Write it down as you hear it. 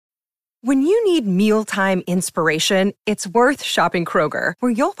When you need mealtime inspiration, it's worth shopping Kroger,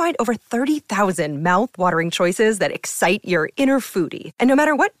 where you'll find over 30,000 mouth-watering choices that excite your inner foodie. And no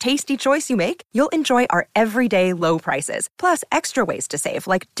matter what tasty choice you make, you'll enjoy our everyday low prices, plus extra ways to save,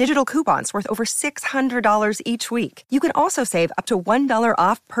 like digital coupons worth over $600 each week. You can also save up to $1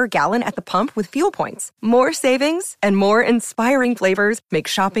 off per gallon at the pump with fuel points. More savings and more inspiring flavors make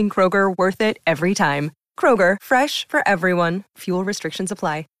shopping Kroger worth it every time. Kroger, fresh for everyone. Fuel restrictions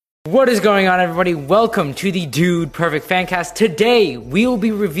apply. What is going on, everybody? Welcome to the Dude Perfect Fancast. Today, we'll be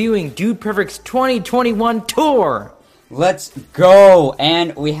reviewing Dude Perfect's 2021 tour. Let's go!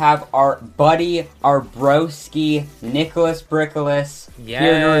 And we have our buddy, our broski, Nicholas Brickolas, here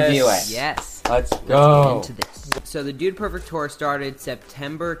to review it. Yes. Let's go. Let's get into this. So the Dude Perfect tour started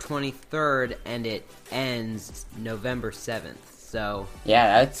September 23rd, and it ends November 7th. So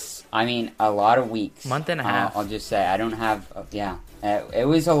yeah, that's, a lot of weeks. Month and a half. I'll just say, I don't have, it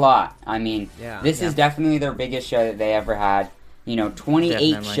was a lot. This is definitely their biggest show that they ever had. 28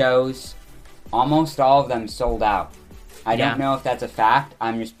 Definitely. shows, almost all of them sold out. I don't know if that's a fact.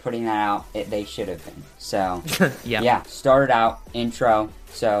 I'm just putting that out. They should have been. So, started out, intro.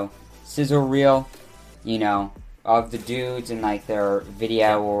 So, sizzle reel, of the dudes and like their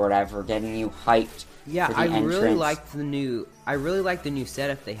video or whatever, getting you hyped. yeah, for the I entrance. really liked the new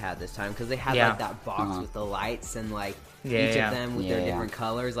setup they had this time because they had like that box with the lights and like each of them with their different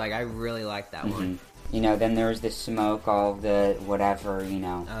colors. Like I really liked that one. Then there was the smoke, all of the whatever,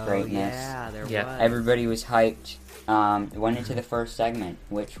 greatness. Yeah, there was. Everybody was hyped. Went into the first segment,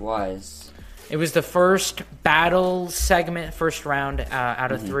 which was... It was the first battle segment, first round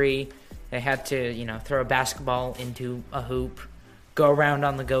out of three. They had to, throw a basketball into a hoop, go around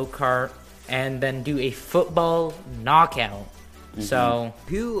on the go-kart, and then do a football knockout. So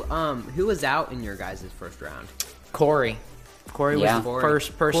Who was out in your guys' first round? Corey was the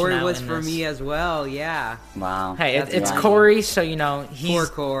first person Corey out was in for this. me as well. Yeah. Wow. Hey, That's it's right. Corey, so he's Poor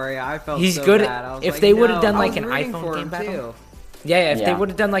Corey. I felt he's so good. bad. I was If like, they would have no. done like I an was rooting iPhone for game him, battle, too. if they would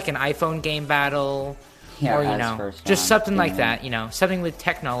have done like an iPhone game battle, or as first just round, something like didn't that, something with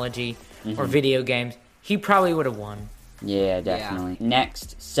technology or video games, he probably would have won. Yeah, definitely.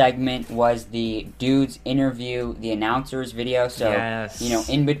 Next segment was the dudes interview the announcers video. So, Yes.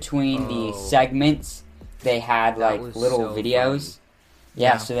 in between the segments, they had That like was little so videos. funny.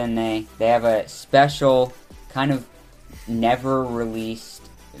 Yeah, so then they have a special kind of never released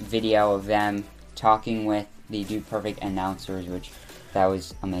video of them talking with the Dude Perfect announcers, which that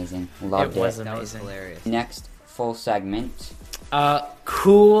was amazing. Loved it. was That was amazing. hilarious. Next full segment.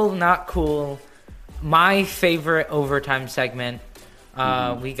 Cool, not cool. My favorite overtime segment.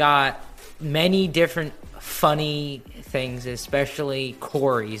 We got many different funny things, especially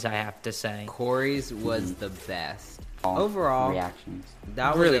Corey's, I have to say. Corey's was the best. All Overall, reactions.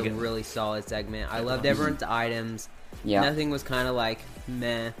 that was Really a good. really solid segment. I loved everyone's items. Yeah. Nothing was kind of like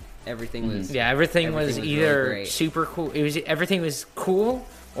meh. Everything was Yeah, everything was really either great. super cool. Everything was cool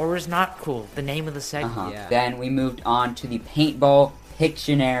or was not cool. The name of the segment. Yeah. Then we moved on to the Paintball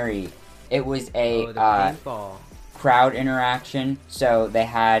Pictionary. It was a the paintball. crowd interaction. So they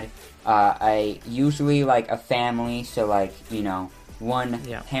had usually like a family. So like one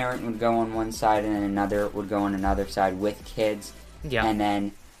parent would go on one side and then another would go on another side with kids. Yeah. And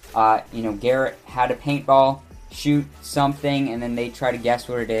then Garrett had a paintball, shoot something, and then they try to guess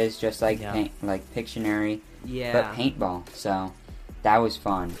what it is, just like Pictionary, Yeah. but paintball. So that was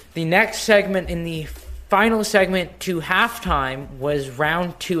fun. The next segment in the final segment to halftime was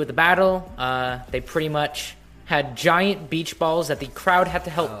round 2 of the battle. They pretty much had giant beach balls that the crowd had to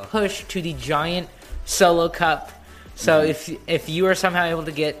help push to the giant solo cup. So if you are somehow able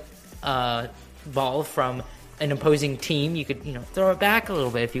to get a ball from an opposing team, you could throw it back a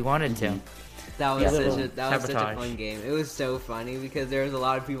little bit if you wanted to. That was such a Sabotage. fun game. It was so funny because there was a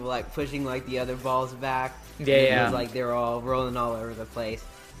lot of people like pushing like the other balls back. Yeah, and yeah. It was like they were all rolling all over the place.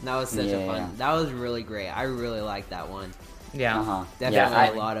 And that was such a fun. Yeah. That was really great. I really liked that one. Yeah.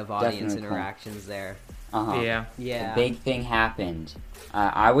 Definitely a lot of audience definitely cool. interactions there. Yeah. Yeah. A big thing happened.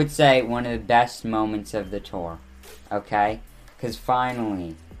 I would say one of the best moments of the tour. Okay? Because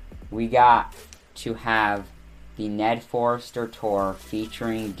finally, we got to have the Ned Forrester tour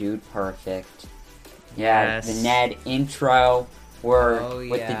featuring Dude Perfect. Yeah, Yes. the Ned intro where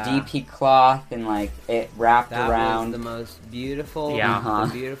with the DP cloth and like it wrapped That around. was the most beautiful, Yeah.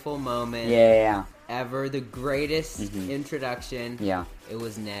 the beautiful moment Yeah. ever. The greatest introduction. Yeah. It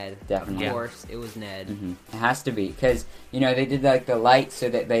was Ned. Definitely. Of course, it was Ned. It has to be because they did like the lights so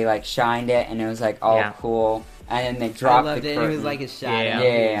that they like shined it and it was like all cool. and then they dropped I loved the it. curtain. It was like a shadow.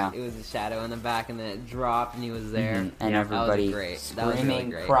 Yeah. It was a shadow in the back, and then it dropped, and he was there. Mm-hmm. And everybody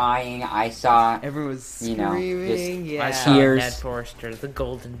screaming, crying. I saw everyone was screaming. I saw tears. Ned Forrester, the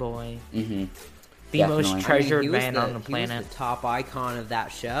golden boy. Mm-hmm. The Definitely. most treasured man on the He planet. was the top icon of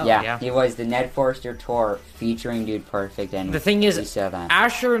that show. Yeah, he was the Ned Forrester tour featuring Dude Perfect, and The thing is, we saw that.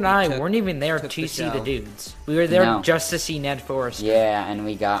 Asher and I weren't even there to see the dudes. We were there just to see Ned Forrester. Yeah, and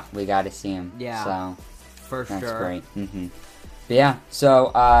we got to see him. Yeah, so for sure. That's great. Mm-hmm. But yeah,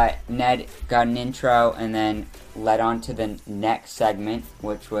 so Ned got an intro and then led on to the next segment,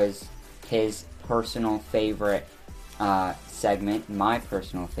 which was his personal favorite segment, my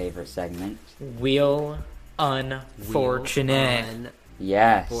personal favorite segment. Wheel Unfortunate.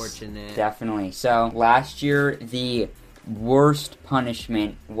 Yes, Unfortunate. Definitely. So last year, the worst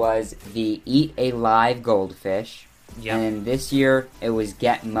punishment was the eat a live goldfish. Yep. And this year, it was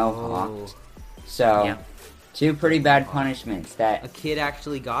get mohawked. So, two pretty bad punishments that... A kid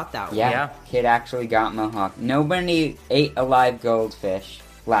actually got that one. Yeah, kid actually got mohawked. Nobody ate a live goldfish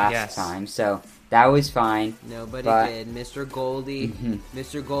last time, so that was fine. Nobody did. Mr. Goldie.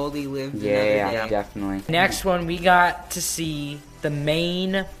 Mr. Goldie lived another day. Yeah, definitely. Next one, we got to see the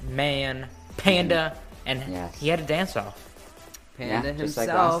main man, Panda, and he had a dance-off. Panda himself. Just like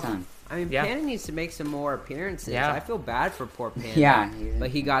last time. I mean, Panda needs to make some more appearances. Yeah. I feel bad for poor Panda. Yeah. But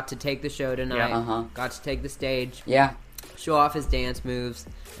he got to take the show tonight. Got to take the stage. Yeah. Show off his dance moves,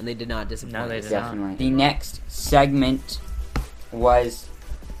 and they did not disappoint. No, they did Definitely. not. The next segment was,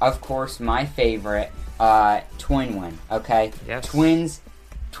 of course, my favorite, twin win. Okay? Yes.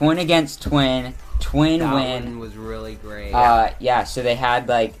 Twin against twin. Twin that win. One was really great. So they had,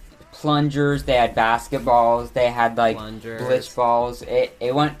 like, plungers, they had basketballs, they had, like, glitch balls.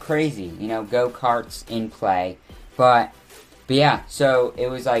 It went crazy, go-karts in play. But yeah, so it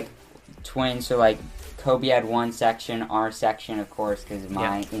was, like, twins, so, like, Kobe had one section, our section, of course, because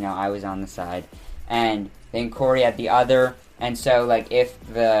I was on the side. And then Corey had the other. And so, like, if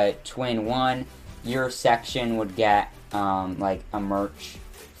the twin won, your section would get, like, a merch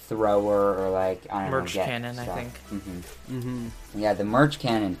thrower or, like, I don't know. Merch cannon, stuff. I think. Yeah, the merch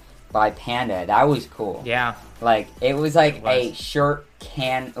cannon by Panda. That was cool. Yeah. Like, it was, like, a shirt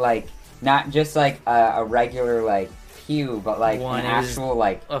can, like, not just, like, a regular, like, pew, but, like, an actual,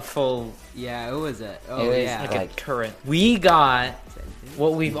 like... A full... Yeah, it was like a turret. We got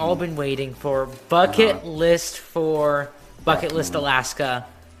what we've all been waiting for. Bucket List for Bucket List Alaska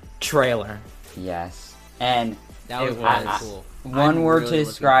trailer. Yes. And that was really cool. One word to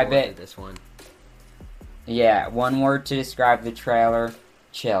describe it. This one. Yeah, one word to describe the trailer.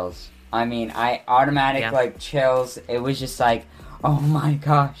 Chills. I mean, I like chills. It was just like, oh my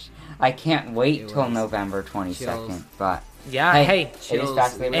gosh. I can't wait till November 22nd. Chills. But hey, chills, it is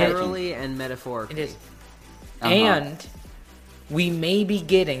fastly literally and metaphorically. It is. And we may be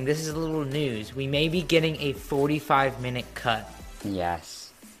getting, this is a little news, we may be getting a 45-minute cut.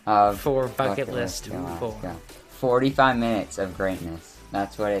 Yes. For Bucket List 4. 45 minutes of greatness.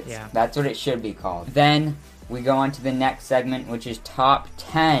 That's what it should be called. Then we go on to the next segment, which is Top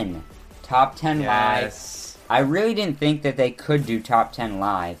 10. Top 10 live. I really didn't think that they could do Top 10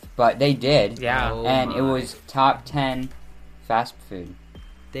 live, but they did. Yeah. It was Top 10 fast food.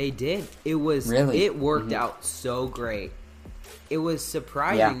 They did. It was really. It worked out so great. It was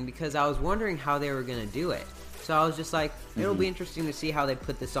surprising because I was wondering how they were going to do it. So I was just like, it'll be interesting to see how they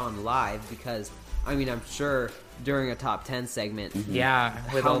put this on live because, I mean, I'm sure during a top 10 segment,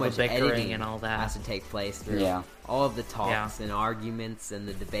 with all the bickering and all that has to take place through all of the talks and arguments and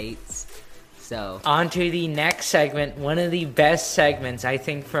the debates. So on to the next segment, one of the best segments I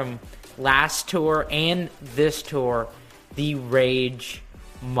think from last tour and this tour, the Rage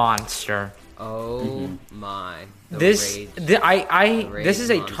Monster. Oh my! This is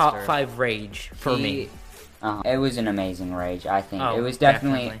a top 5 Rage for me. It was an amazing Rage. I think it was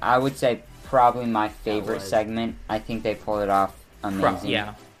definitely. I would say probably my favorite segment. I think they pulled it off amazing.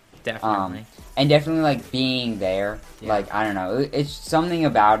 Definitely. And definitely like being there. Like I don't know, it's something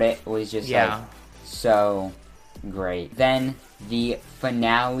about it was just like so great. Then the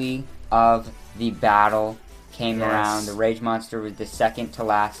finale of the battle came around. The Rage Monster was the second to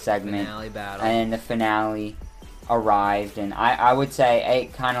last segment. Finale battle. And then the finale arrived, and I would say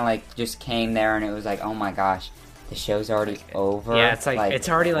it kind of like just came there, and it was like, oh my gosh, the show's already over. Yeah, it's like it's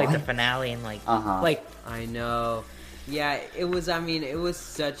already like the finale, and like I know. Yeah, it was. I mean, it was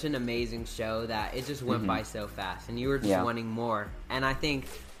such an amazing show that it just went by so fast, and you were just wanting more. And I think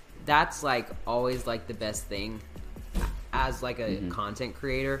that's like always like the best thing as like a content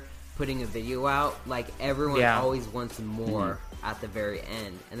creator. Putting a video out, like everyone always wants more at the very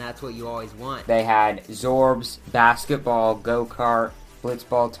end, and that's what you always want. They had Zorbs, basketball, go-kart,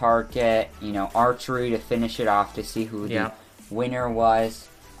 blitzball target, archery to finish it off to see who the winner was.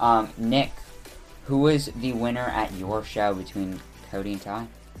 Nick, who was the winner at your show between Cody and Ty?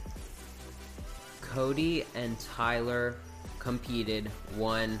 Cody and Tyler competed.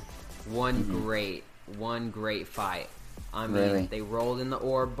 One great fight. I mean, really? They rolled in the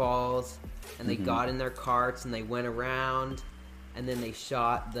orb balls, and they got in their carts, and they went around, and then they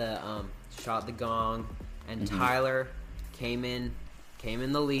shot the gong, and Tyler came in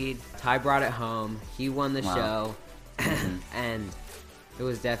the lead. Ty brought it home. He won the show, and it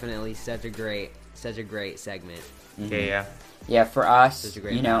was definitely such a great segment. Yeah, for us,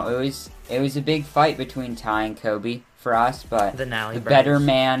 it was a big fight between Ty and Kobe for us, but the better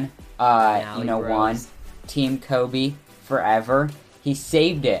man, won. Team Kobe forever. He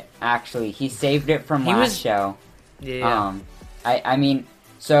saved it. Actually, he saved it from last show. Yeah.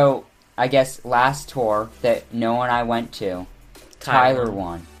 So I guess last tour that Noah and I went to, Tyler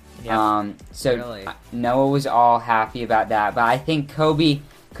won. Yep. So really? Noah was all happy about that, but I think Kobe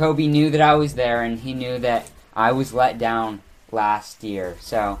knew that I was there, and he knew that I was let down last year,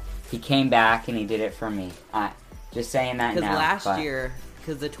 so he came back and he did it for me. Just saying that now. Because last year,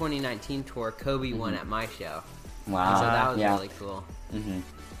 because the 2019 tour, Kobe won at my show. Wow. So that was really cool.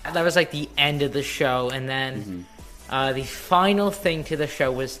 That was like the end of the show, and then the final thing to the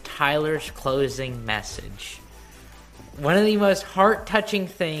show was Tyler's closing message. One of the most heart-touching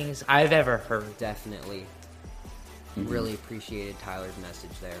things I've ever heard. Definitely. Really appreciated Tyler's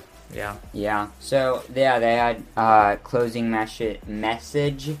message there. Yeah. So they had closing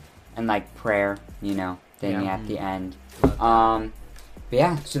message and like prayer, thing at the end. But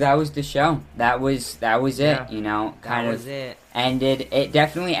yeah, so that was the show. That was it. Kind of ended. It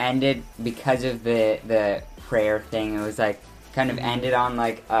definitely ended because of the prayer thing. It was like kind of ended on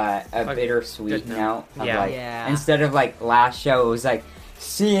like a bittersweet note. Of instead of like last show, it was like,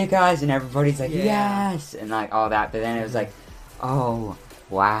 see you guys, and everybody's like, yes, and like all that. But then it was like, oh,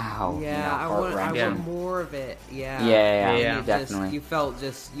 wow. Yeah, I want more of it. Yeah, definitely. You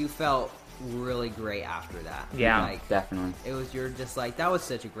felt really great after that. Yeah, definitely. You're just like, that was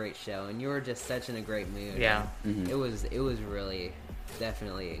such a great show, and you were just such in a great mood. Yeah. It was really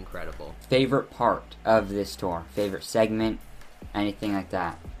definitely incredible. Favorite part of this tour? Favorite segment? Anything like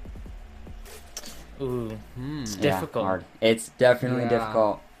that? Ooh, it's difficult. Hard. It's definitely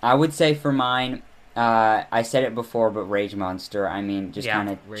difficult. I would say for mine, I said it before, but Rage Monster. I mean, just kind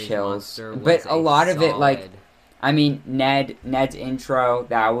of chills. But a lot of it, like, I mean, Ned's intro,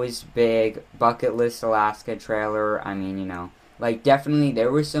 that was big. Bucket List Alaska trailer. I mean, like, definitely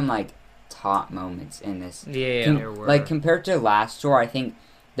there were some like top moments in this. There were. Like compared to last tour, I think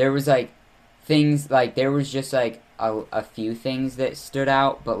there was like things like there was just like a few things that stood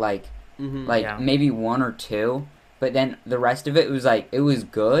out, but like. Maybe one or two, but then the rest of it was like, it was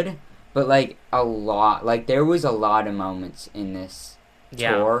good, but like a lot, like there was a lot of moments in this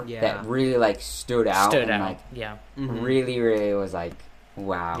tour that really like stood out. Like, really, really was like,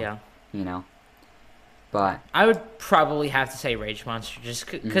 wow. But I would probably have to say Rage Monster, just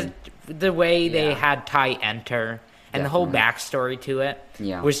because the way they had Ty enter and the whole backstory to it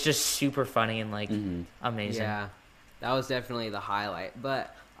was just super funny and like amazing. Yeah, that was definitely the highlight.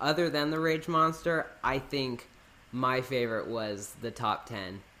 But other than the Rage Monster, I think my favorite was the top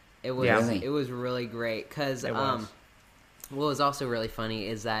 10. It was really great because what was also really funny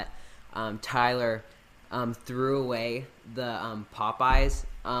is that Tyler threw away the Popeyes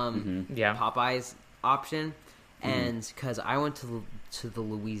Popeyes option, and because I went to the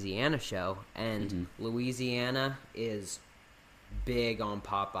Louisiana show, and Louisiana is big on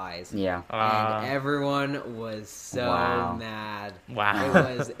Popeyes. And everyone was so mad.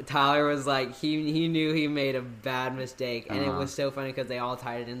 Tyler was like, he knew he made a bad mistake, and it was so funny because they all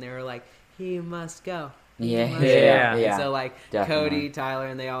tied it in. They were like, he must go. Yeah. So like Definitely. Cody, Tyler,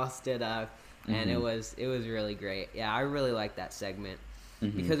 and they all stood up, and it was really great. Yeah, I really liked that segment.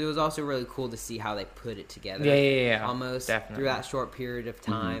 Because it was also really cool to see how they put it together. Almost through that short period of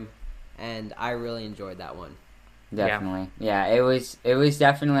time, and I really enjoyed that one. Definitely. Yeah, it was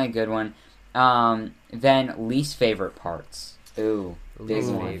definitely a good one. Then least favorite parts. Ooh, big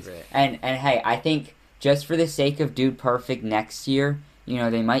favorite. And hey, I think just for the sake of Dude Perfect next year,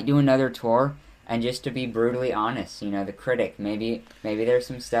 they might do another tour, and just to be brutally honest, the critic, maybe there's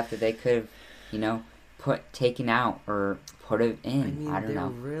some stuff that they could have, taken out or put it in. I don't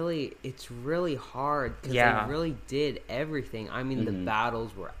know. It's really hard because they really did everything. I mean, the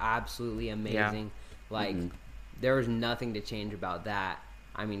battles were absolutely amazing. Like, there was nothing to change about that.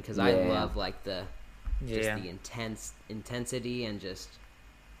 I mean, because I love like the just the intensity and just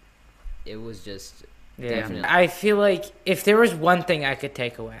it was just definitely. I feel like if there was one thing I could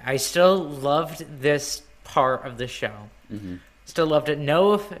take away, I still loved this part of the show. Mm-hmm. Still loved it.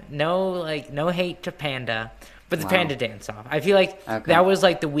 No hate to Panda, but the Panda dance off. I feel like that was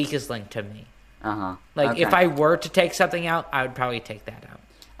like the weakest link to me. If I were to take something out, I would probably take that out.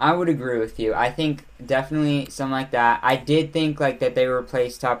 I would agree with you. I think definitely something like that. I did think like that they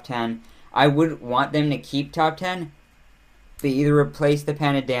replaced top 10. I would want them to keep top 10. They either replace the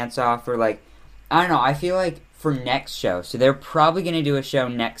Panda dance off or like, I don't know. I feel like for next show, so they're probably going to do a show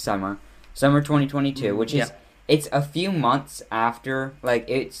next summer 2022, which is it's a few months after. Like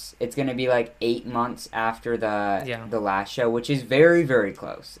it's going to be like 8 months after the last show, which is very, very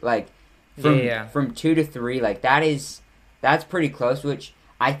close. Like from 2 to 3, like that's pretty close. Which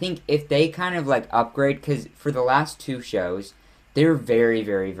I think if they kind of like upgrade, because for the last 2 shows, they're very,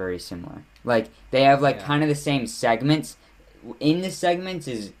 very, very similar. Like they have like kind of the same segments. In the segments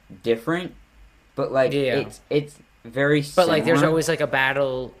is different. But, like, it's very similar. But, like, there's always, like, a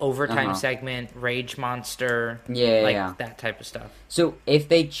battle overtime segment, Rage Monster, that type of stuff. So, if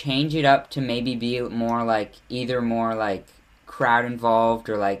they change it up to maybe be more, like, either more, like, crowd-involved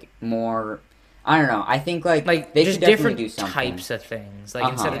or, like, more... I don't know. I think, like they should definitely do something. Types of things.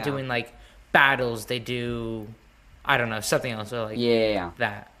 Like, instead of doing, like, battles, they do, I don't know, something else. Or, like,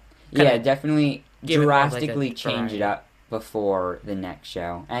 that. Definitely drastically change it up before the next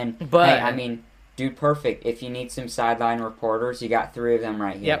show. But, hey, I mean... Dude Perfect, if you need some sideline reporters, you got 3 of them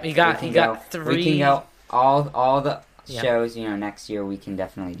right here. Yep, you got 3. We can go all the shows, next year we can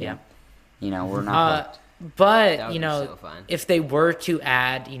definitely do. We're not hooked. But, so if they were to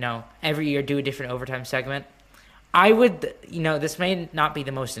add, every year do a different overtime segment, I would, this may not be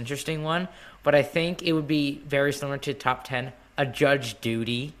the most interesting one, but I think it would be very similar to Top 10, a Judge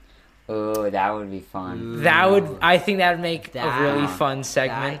Duty. Oh, that would be fun. I think that would make a really fun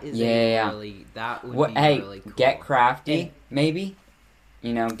segment. That would be really cool. Get Crafty, maybe.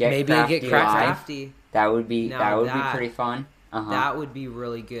 Get Crafty. That would be pretty fun. That would be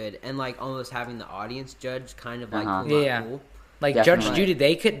really good, and like almost having the audience judge kind of like cool. Like Definitely. Judge Judy,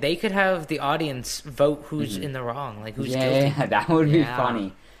 they could have the audience vote who's in the wrong, like who's guilty. Yeah, that would be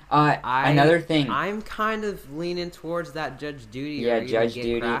funny. Another thing, I'm kind of leaning towards that Judge Duty. Yeah, Judge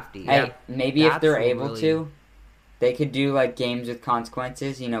Duty. Crafty. Hey, maybe if they're able to, they could do like games with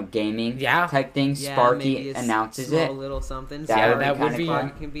consequences. Gaming type things. Sparky announces it. Little something. That would be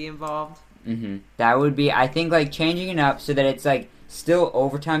fun. Can be involved. Mm-hmm. That would be. I think like changing it up so that it's like still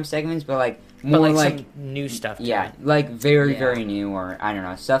overtime segments, but like more like some new stuff. Like very very new, or I don't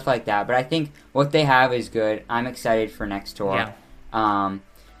know, stuff like that. But I think what they have is good. I'm excited for next tour.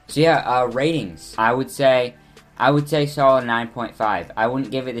 Ratings. I would say solid 9.5. I wouldn't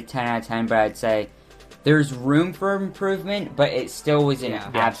give it a 10 out of 10, but I'd say there's room for improvement, but it still was an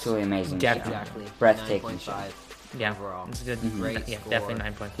absolutely amazing show. Exactly. Breathtaking show. Yeah. Overall. It's a good. Great score. Definitely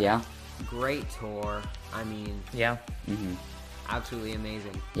 9.5. Yeah. Great tour. I mean. Yeah. Mm-hmm. Absolutely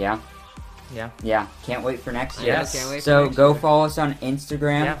amazing. Yeah. Yeah. Can't wait for next year. Yes. Can't wait so for go follow us on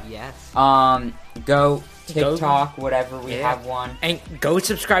Instagram. Yeah. Yes. Go TikTok, whatever, we have one. And go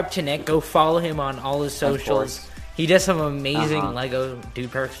subscribe to Nick. Go follow him on all his socials. He does some amazing Lego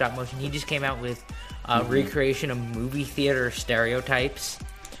Dude Perfect stop motion. He just came out with a recreation of movie theater stereotypes,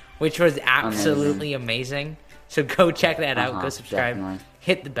 which was absolutely amazing. So go check that out. Go subscribe. Definitely.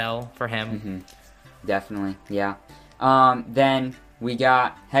 Hit the bell for him. Mm-hmm. Definitely, yeah. Then we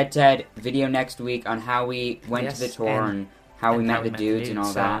got head-to-head video next week on how we went to the tour and how we met the dudes and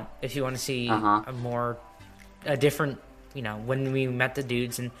all that. If you want to see a different, when we met the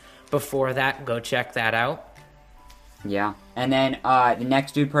dudes and before that, go check that out. Yeah. And then the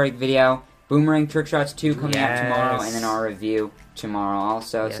next Dude Perfect video, Boomerang Trick Shots 2 coming out tomorrow, and then our review tomorrow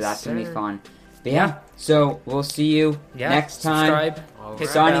also, so that's going to be fun. But yeah, so we'll see you next time. Subscribe.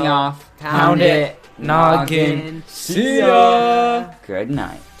 Signing off. Pound it. Noggin. See ya. Good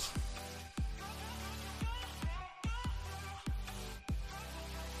night.